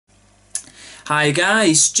Hi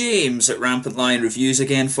guys, James at RampantLionReviews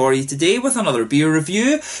again for you today with another beer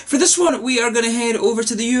review. For this one we are going to head over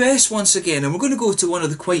to the US once again, and we're going to go to one of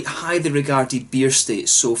the quite highly regarded beer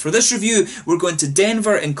states. So for this review we're going to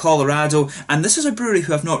Denver in Colorado, and this is a brewery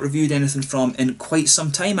who I've not reviewed anything from in quite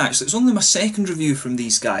some time actually. It's only my second review from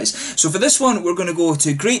these guys. So for this one we're going to go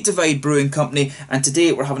to Great Divide Brewing Company, and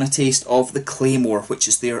today we're having a taste of the Claymore, which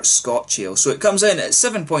is their Scotch ale. So it comes in at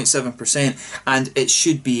 7.7% and it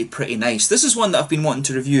should be pretty nice. This is one that I've been wanting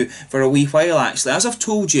to review for a wee while actually. As I've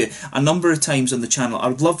told you a number of times on the channel, I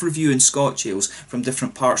would love reviewing Scotch ales from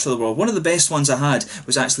different parts of the world. One of the best ones I had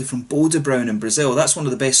was actually from Brown in Brazil. That's one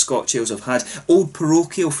of the best Scotch ales I've had. Old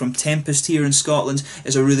Parochial from Tempest here in Scotland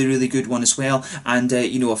is a really good one as well. And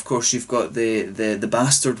you know, of course, you've got the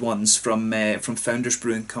bastard ones from Founders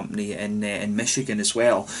Brewing Company in Michigan as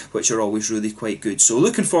well, which are always really quite good. So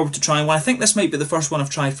looking forward to trying one. I think this might be the first one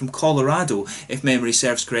I've tried from Colorado, if memory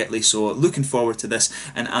serves correctly. So looking forward to this,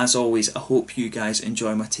 and as always I hope you guys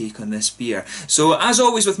enjoy my take on this beer. So as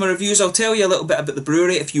always with my reviews, I'll tell you a little bit about the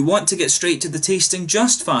brewery. If you want to get straight to the tasting,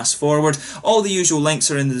 just fast forward. All the usual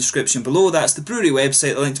links are in the description below. That's the brewery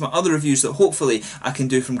website, the link to my other reviews that hopefully I can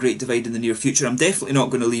do from Great Divide in the near future. I'm definitely not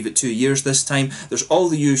going to leave it 2 years this time. There's all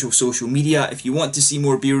the usual social media. If you want to see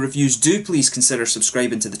more beer reviews, do please consider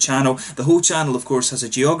subscribing to the channel. The whole channel of course has a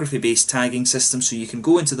geography based tagging system, so you can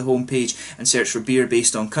go into the homepage and search for beer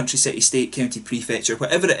based on country, city, state, county, prefecture,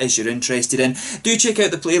 whatever it is you're interested in. Do check out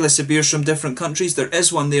the playlist of beers from different countries. There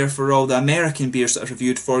is one there for all the American beers that I've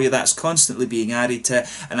reviewed for you. That's constantly being added to.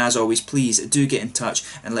 And as always, please do get in touch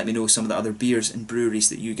and let me know some of the other beers and breweries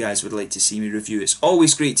that you guys would like to see me review. It's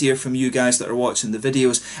always great to hear from you guys that are watching the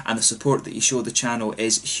videos, and the support that you show the channel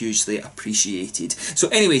is hugely appreciated. So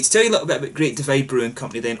anyway, to tell you a little bit about Great Divide Brewing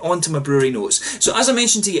Company then, on to my brewery notes. So as I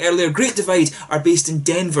mentioned to you earlier, Great Divide are based in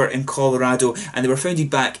Denver in Colorado, and they were founded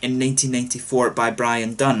back in 1994 by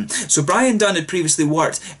Brian Dunn. So Brian Dunn had previously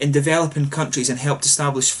worked in developing countries and helped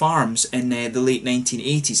establish farms in the late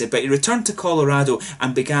 1980s, but he returned to Colorado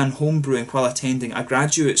and began homebrewing while attending a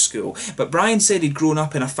graduate school. But Brian said he'd grown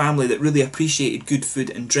up in a family that really appreciated good food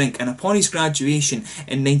and drink, and upon his graduation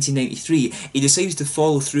in 1993 he decided to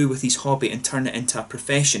follow through with his hobby and turn it into a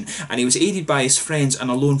profession, and he was aided by his friends and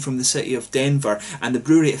a loan from the city of Denver, and the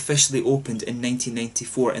brewery officially opened in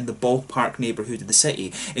 1994 in the Ballpark neighbourhood of the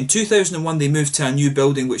city. In 2001 they moved to a new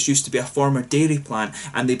building which used to be a former dairy plant,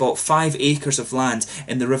 and they bought 5 acres of land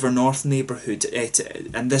in the River North neighbourhood,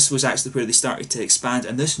 and this was actually where they started to expand,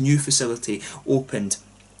 and this new facility opened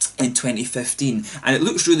in 2015, and it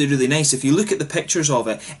looks really nice. If you look at the pictures of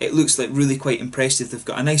it, it looks like really quite impressive. They've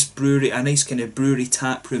got a nice brewery, a nice kind of brewery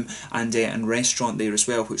tap room and restaurant there as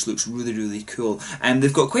well, which looks really cool. And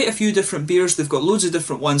they've got quite a few different beers. They've got loads of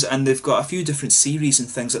different ones, and they've got a few different series and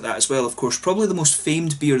things like that as well. Of course, probably the most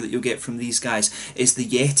famed beer that you'll get from these guys is the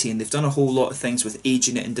Yeti, and they've done a whole lot of things with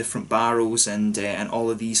aging it in different barrels and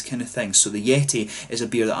all of these kind of things. So the Yeti is a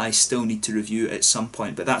beer that I still need to review at some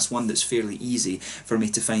point, but that's one that's fairly easy for me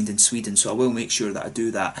to find in Sweden, so I will make sure that I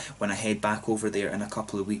do that when I head back over there in a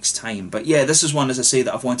couple of weeks time. But yeah, this is one, as I say,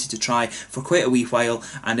 that I've wanted to try for quite a wee while,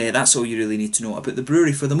 and that's all you really need to know about the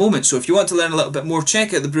brewery for the moment. So if you want to learn a little bit more,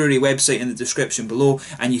 check out the brewery website in the description below,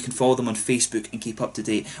 and you can follow them on Facebook and keep up to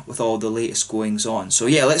date with all the latest goings on. So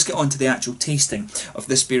yeah, let's get on to the actual tasting of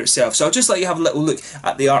this beer itself. So I'll just let you have a little look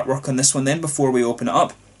at the artwork on this one then before we open it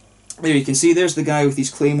up. There you can see, there's the guy with his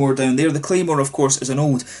Claymore down there. The Claymore, of course, is an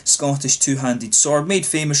old Scottish two-handed sword, made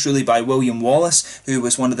famous really by William Wallace, who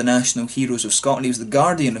was one of the national heroes of Scotland. He was the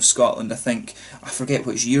Guardian of Scotland, I think. I forget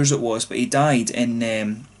which years it was, but he died in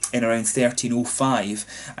around 1305.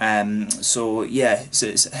 So yeah, so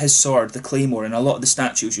it's his sword, the Claymore, and a lot of the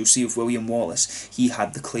statues you'll see of William Wallace, he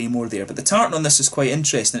had the Claymore there. But the tartan on this is quite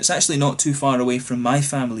interesting. It's actually not too far away from my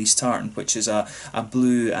family's tartan, which is a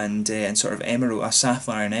blue and sort of emerald, a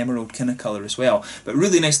sapphire and emerald kind of colour as well. But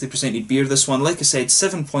really nicely presented beer, this one. Like I said,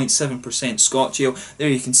 7.7% Scotch ale. There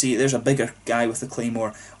you can see, there's a bigger guy with the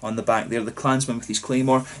Claymore on the back there, the clansman with his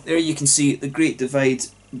Claymore. There you can see the Great Divide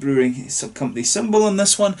Brewing company symbol on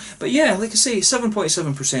this one. But yeah, like I say,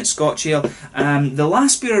 7.7% Scotch ale. The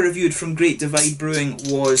last beer I reviewed from Great Divide Brewing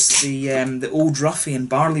was the Old Ruffian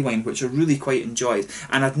barley wine, which I really quite enjoyed,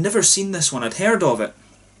 and I'd never seen this one. I'd heard of it,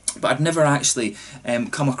 but I'd never actually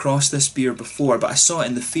come across this beer before, but I saw it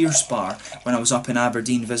in the Fierce Bar when I was up in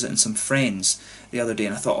Aberdeen visiting some friends the other day,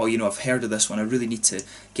 and I thought, oh, you know, I've heard of this one, I really need to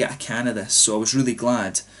get a can of this. So I was really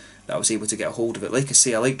glad that I was able to get a hold of it. Like I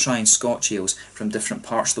say, I like trying Scotch ales from different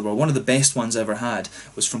parts of the world. One of the best ones I ever had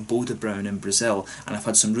was from Brewing in Brazil, and I've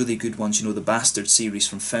had some really good ones, you know, the Bastard series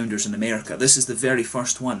from Founders in America. This is the very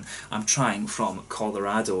first one I'm trying from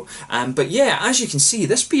Colorado. But yeah, as you can see,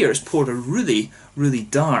 this beer is poured a really, really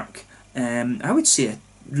dark, I would say a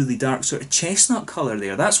really dark sort of chestnut colour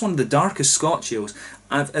there. That's one of the darkest Scotch ales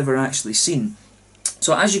I've ever actually seen.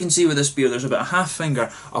 So as you can see with this beer, there's about a half finger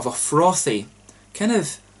of a frothy, kind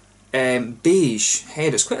of beige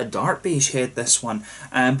head. It's quite a dark beige head, this one.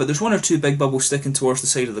 But there's one or two big bubbles sticking towards the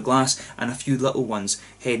side of the glass, and a few little ones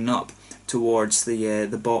heading up towards the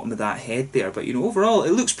bottom of that head there. But you know, overall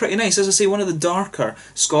it looks pretty nice. As I say, one of the darker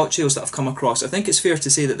Scotch ales that I've come across. I think it's fair to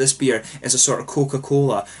say that this beer is a sort of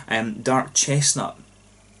Coca-Cola dark chestnut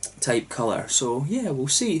type colour. So yeah, we'll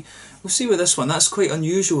see with this one. That's quite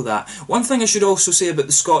unusual, that. One thing I should also say about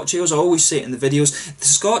the Scotch ales, I always say it in the videos, the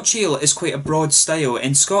Scotch ale is quite a broad style.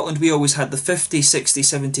 In Scotland we always had the 50, 60,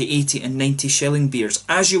 70, 80 and 90 shilling beers.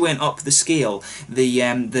 As you went up the scale,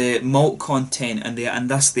 the malt content and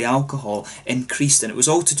thus the alcohol increased, and it was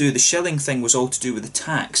all to do, the shilling thing was all to do with the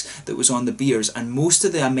tax that was on the beers. And most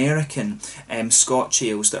of the American Scotch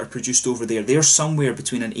ales that are produced over there, they're somewhere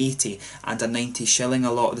between an 80 and a 90 shilling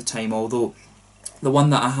a lot of the time, although the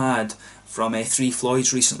one that I had from Three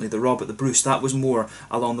Floyds recently, the Rob at the Bruce, that was more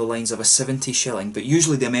along the lines of a 70 shilling. But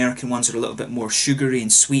usually the American ones are a little bit more sugary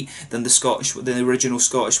and sweet than the original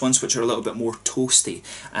Scottish ones, which are a little bit more toasty,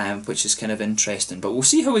 which is kind of interesting. But we'll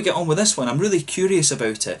see how we get on with this one. I'm really curious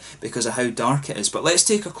about it because of how dark it is. But let's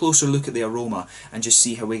take a closer look at the aroma and just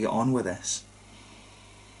see how we get on with this.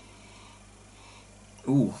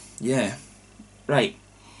 Ooh, yeah. Right.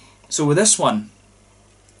 So with this one,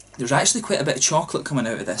 there's actually quite a bit of chocolate coming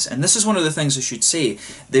out of this, and this is one of the things I should say.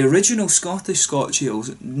 The original Scottish Scotch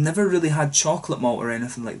ales never really had chocolate malt or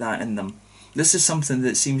anything like that in them. This is something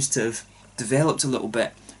that seems to have developed a little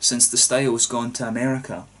bit since the style's gone to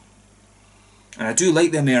America. And I do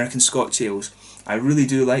like the American Scotch ales, I really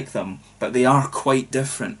do like them, but they are quite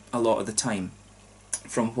different a lot of the time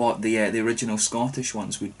from what the original Scottish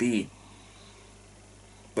ones would be.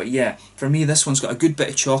 But yeah, for me this one's got a good bit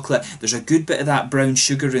of chocolate. There's a good bit of that brown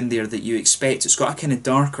sugar in there that you expect. It's got a kind of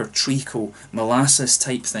darker treacle, molasses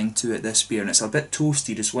type thing to it, this beer, and it's a bit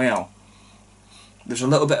toasted as well. There's a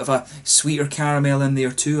little bit of a sweeter caramel in there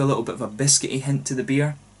too, a little bit of a biscuity hint to the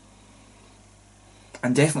beer.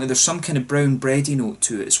 And definitely there's some kind of brown bready note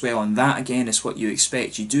to it as well, and that again is what you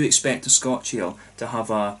expect. You do expect a Scotch ale to have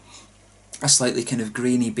a slightly kind of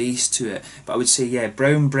grainy base to it, but I would say yeah,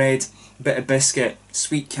 brown bread, bit of biscuit,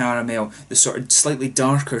 sweet caramel, the sort of slightly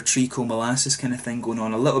darker treacle molasses kind of thing going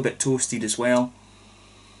on, a little bit toasted as well.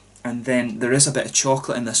 And then there is a bit of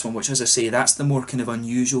chocolate in this one, which, as I say, that's the more kind of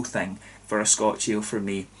unusual thing for a Scotch ale for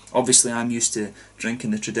me. Obviously I'm used to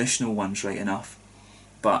drinking the traditional ones right enough,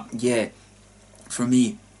 but yeah, for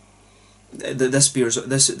me this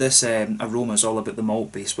aroma is all about the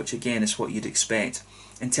malt base, which again is what you'd expect.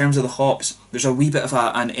 In terms of the hops, there's a wee bit of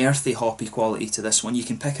an earthy hoppy quality to this one. You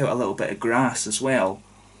can pick out a little bit of grass as well,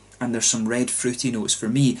 and there's some red fruity notes. For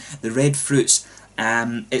me, the red fruits,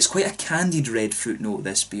 it's quite a candied red fruit note,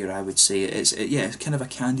 this beer, I would say. It's kind of a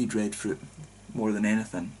candied red fruit more than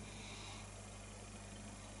anything.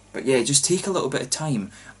 But yeah, just take a little bit of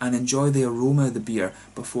time and enjoy the aroma of the beer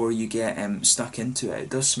before you get stuck into it. It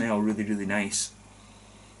does smell really, really nice.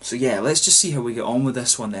 So yeah, let's just see how we get on with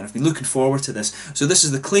this one then. I've been looking forward to this. So this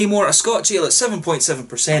is the Claymore, a Scotch ale at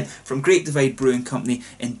 7.7% from Great Divide Brewing Company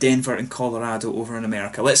in Denver in Colorado over in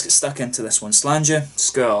America. Let's get stuck into this one. Slàinte,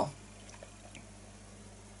 skål.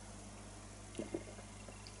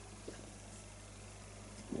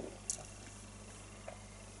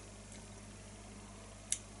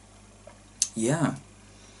 Yeah,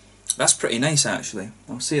 that's pretty nice actually.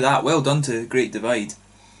 I'll say that. Well done to Great Divide.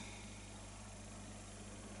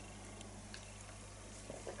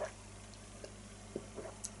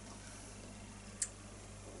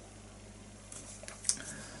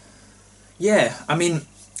 Yeah, I mean,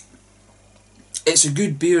 it's a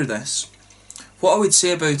good beer, this. What I would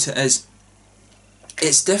say about it is,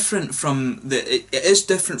 it's different from it is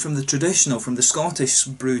different from the traditional, from the Scottish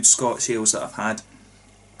brewed Scotch ales that I've had.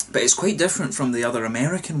 But it's quite different from the other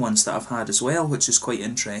American ones that I've had as well, which is quite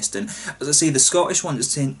interesting. As I say, the Scottish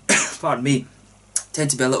ones tend, pardon me, tend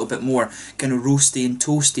to be a little bit more kind of roasty and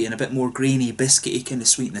toasty and a bit more grainy, biscuity kind of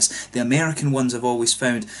sweetness. The American ones I've always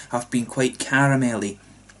found have been quite caramelly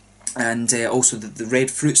and also the red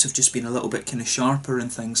fruits have just been a little bit kind of sharper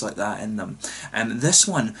and things like that in them. This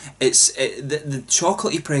one, the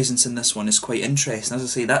chocolatey presence in this one is quite interesting. As I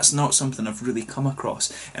say, that's not something I've really come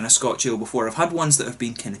across in a Scotch ale before. I've had ones that have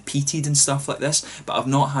been kind of peated and stuff like this, but I've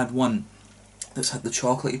not had one that's had the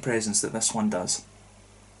chocolatey presence that this one does.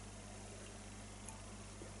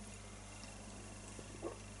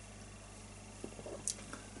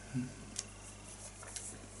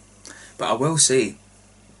 But I will say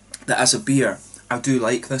that as a beer, I do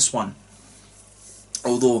like this one.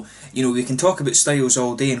 Although, you know, we can talk about styles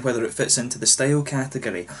all day and whether it fits into the style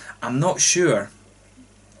category. I'm not sure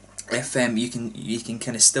if you can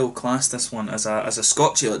kind of still class this one as a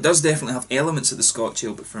Scotch ale. It does definitely have elements of the Scotch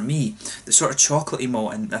ale, but for me, the sort of chocolatey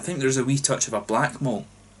malt, and I think there's a wee touch of a black malt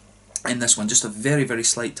in this one, just a very, very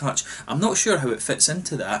slight touch. I'm not sure how it fits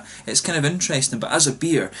into that. It's kind of interesting, but as a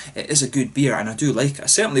beer, it is a good beer, and I do like it. I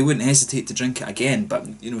certainly wouldn't hesitate to drink it again, but,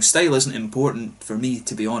 you know, style isn't important for me,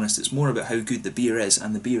 to be honest. It's more about how good the beer is,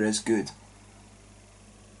 and the beer is good.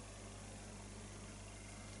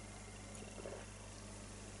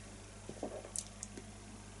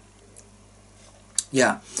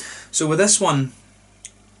 Yeah, so with this one,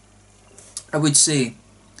 I would say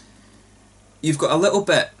you've got a little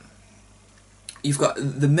bit. You've got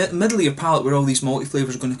the middle of your palate where all these malty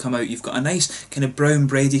flavours are going to come out. You've got a nice kind of brown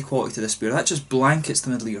bready quality to this beer. That just blankets the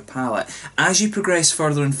middle of your palate. As you progress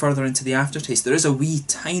further and further into the aftertaste, there is a wee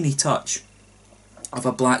tiny touch of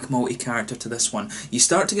a black malty character to this one. You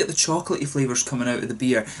start to get the chocolatey flavours coming out of the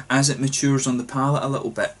beer as it matures on the palate a little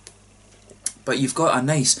bit. But you've got a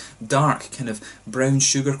nice dark kind of brown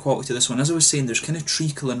sugar quality to this one. As I was saying, there's kind of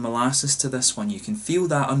treacle and molasses to this one. You can feel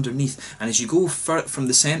that underneath, and as you go from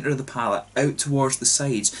the centre of the palate out towards the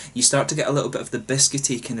sides, you start to get a little bit of the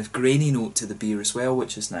biscuity kind of grainy note to the beer as well,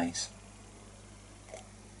 which is nice.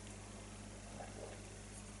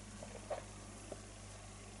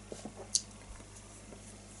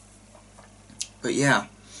 But yeah,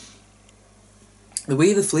 the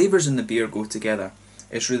way the flavours in the beer go together,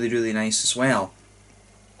 it's really, really nice as well.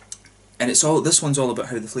 And this one's all about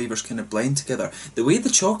how the flavours kind of blend together. The way the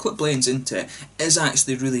chocolate blends into it is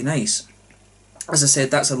actually really nice. As I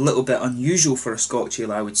said, that's a little bit unusual for a Scotch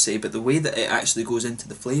ale, I would say, but the way that it actually goes into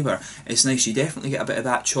the flavour is nice. You definitely get a bit of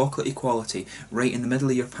that chocolatey quality right in the middle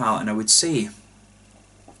of your palate, and I would say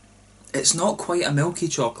it's not quite a milky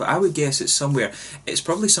chocolate. I would guess it's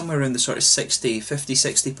probably somewhere around the sort of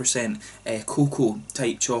 50-60% cocoa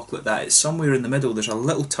type chocolate. That it's somewhere in the middle. There's a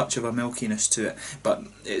little touch of a milkiness to it, but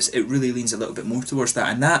it really leans a little bit more towards that,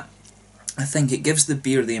 and that, I think, it gives the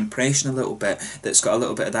beer the impression a little bit that it's got a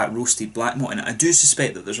little bit of that roasted black malt in it. I do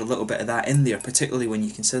suspect that there's a little bit of that in there, particularly when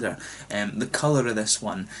you consider the colour of this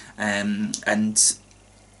one, and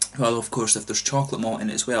well, of course, if there's chocolate malt in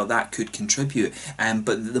it as well, that could contribute.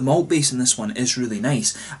 But the malt base in this one is really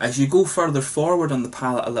nice. As you go further forward on the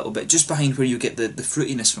palate a little bit, just behind where you get the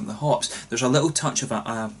fruitiness from the hops, there's a little touch of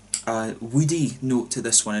a woody note to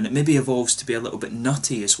this one, and it maybe evolves to be a little bit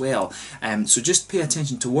nutty as well. So just pay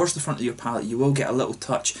attention towards the front of your palate. You will get a little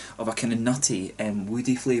touch of a kind of nutty,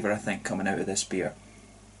 woody flavour, I think, coming out of this beer.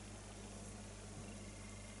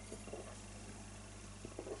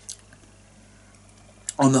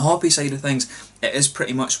 On the hoppy side of things, it is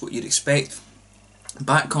pretty much what you'd expect.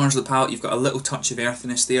 Back corners of the palate, you've got a little touch of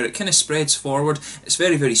earthiness there. It kind of spreads forward. It's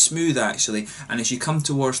very, very smooth actually, and as you come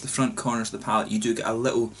towards the front corners of the palate, you do get a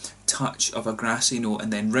little touch of a grassy note,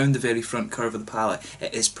 and then round the very front curve of the palate,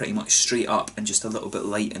 it is pretty much straight up and just a little bit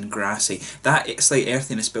light and grassy. That slight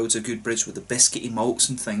earthiness builds a good bridge with the biscuity malts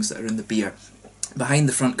and things that are in the beer. Behind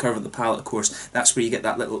the front curve of the palate, of course, that's where you get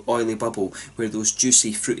that little oily bubble where those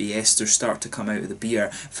juicy fruity esters start to come out of the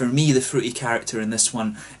beer. For me, the fruity character in this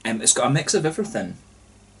one, it's got a mix of everything.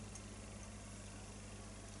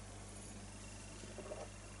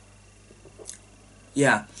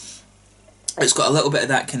 Yeah, it's got a little bit of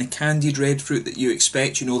that kind of candied red fruit that you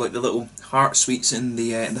expect, you know, like the little heart sweets in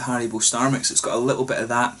the Haribo Star Mix. It's got a little bit of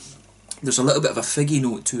that. There's a little bit of a figgy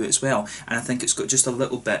note to it as well, and I think it's got just a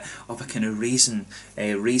little bit of a kind of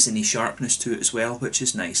raisiny sharpness to it as well, which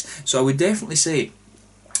is nice. So I would definitely say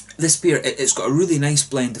this beer, it's got a really nice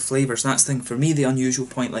blend of flavours. That's the thing for me. The unusual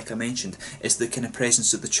point, like I mentioned, is the kind of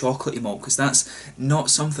presence of the chocolatey malt, because that's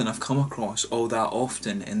not something I've come across all that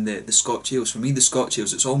often in the Scotch ales. For me, the Scotch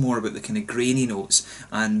ales, it's all more about the kind of grainy notes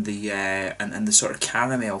and the and the sort of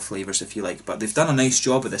caramel flavours, if you like. But they've done a nice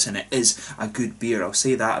job of this, and it is a good beer. I'll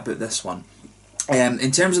say that about this one.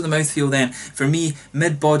 In terms of the mouthfeel then, for me,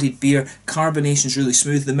 mid-bodied beer, carbonation's really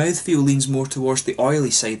smooth. The mouthfeel leans more towards the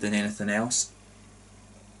oily side than anything else.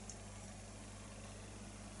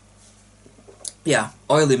 yeah,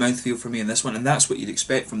 oily mouthfeel for me in this one, and that's what you'd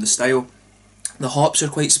expect from the style. The hops are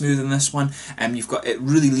quite smooth in this one, and you've got, it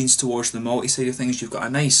really leans towards the malty side of things. You've got a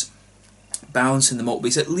nice balance in the malt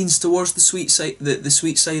base. It leans towards the sweet side, the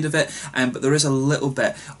sweet side of it, but there is a little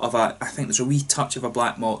bit of a, I think there's a wee touch of a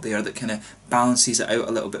black malt there that kind of balances it out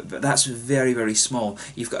a little bit, but that's very, very small.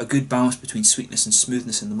 You've got a good balance between sweetness and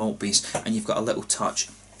smoothness in the malt base, and you've got a little touch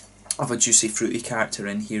of a juicy fruity character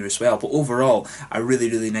in here as well. But overall, a really,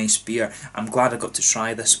 really nice beer. I'm glad I got to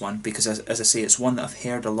try this one because, as I say, it's one that I've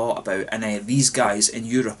heard a lot about, and these guys in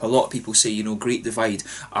Europe, a lot of people say, you know, Great Divide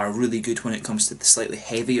are really good when it comes to the slightly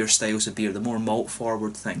heavier styles of beer, the more malt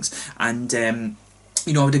forward things, and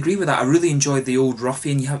you know, I would agree with that. I really enjoyed the Old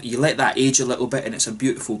Ruffian. You let that age a little bit, and it's a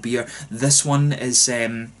beautiful beer. This one is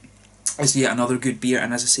yet another good beer,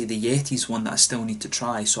 and as I say, the Yeti's one that I still need to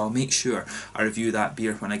try, so I'll make sure I review that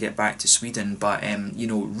beer when I get back to Sweden. But you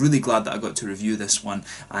know, really glad that I got to review this one,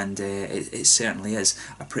 and it certainly is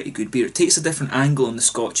a pretty good beer. It takes a different angle on the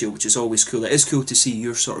Scotch ale, which is always cool. It is cool to see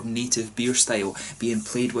your sort of native beer style being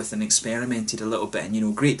played with and experimented a little bit, and you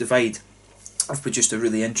know, Great Divide, I've produced a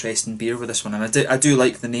really interesting beer with this one, and I do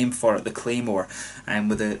like the name for it, the Claymore,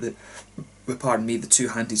 with pardon me, the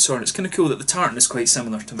two-handed sword. It's kind of cool that the tartan is quite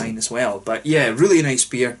similar to mine as well. But yeah, really nice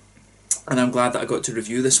beer, and I'm glad that I got to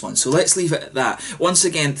review this one. So let's leave it at that. Once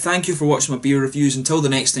again, thank you for watching my beer reviews. Until the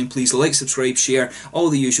next time, please like, subscribe, share, all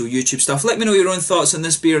the usual YouTube stuff. Let me know your own thoughts on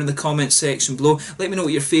this beer in the comments section below. Let me know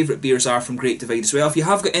what your favourite beers are from Great Divide as well. If you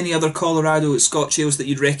have got any other Colorado Scotch ales that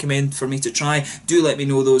you'd recommend for me to try, do let me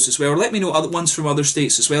know those as well. Or let me know other ones from other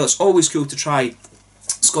states as well. It's always cool to try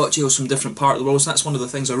Scotch ales from different parts of the world, so that's one of the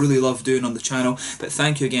things I really love doing on the channel. But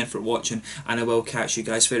thank you again for watching, and I will catch you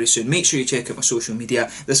guys very soon. Make sure you check out my social media.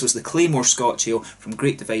 This was the Claymore Scotch Ale from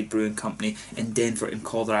Great Divide Brewing Company in Denver in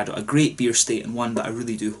Colorado. A great beer state, and one that I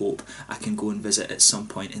really do hope I can go and visit at some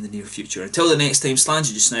point in the near future. Until the next time,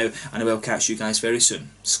 slange just now, and I will catch you guys very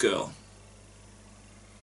soon. Skål.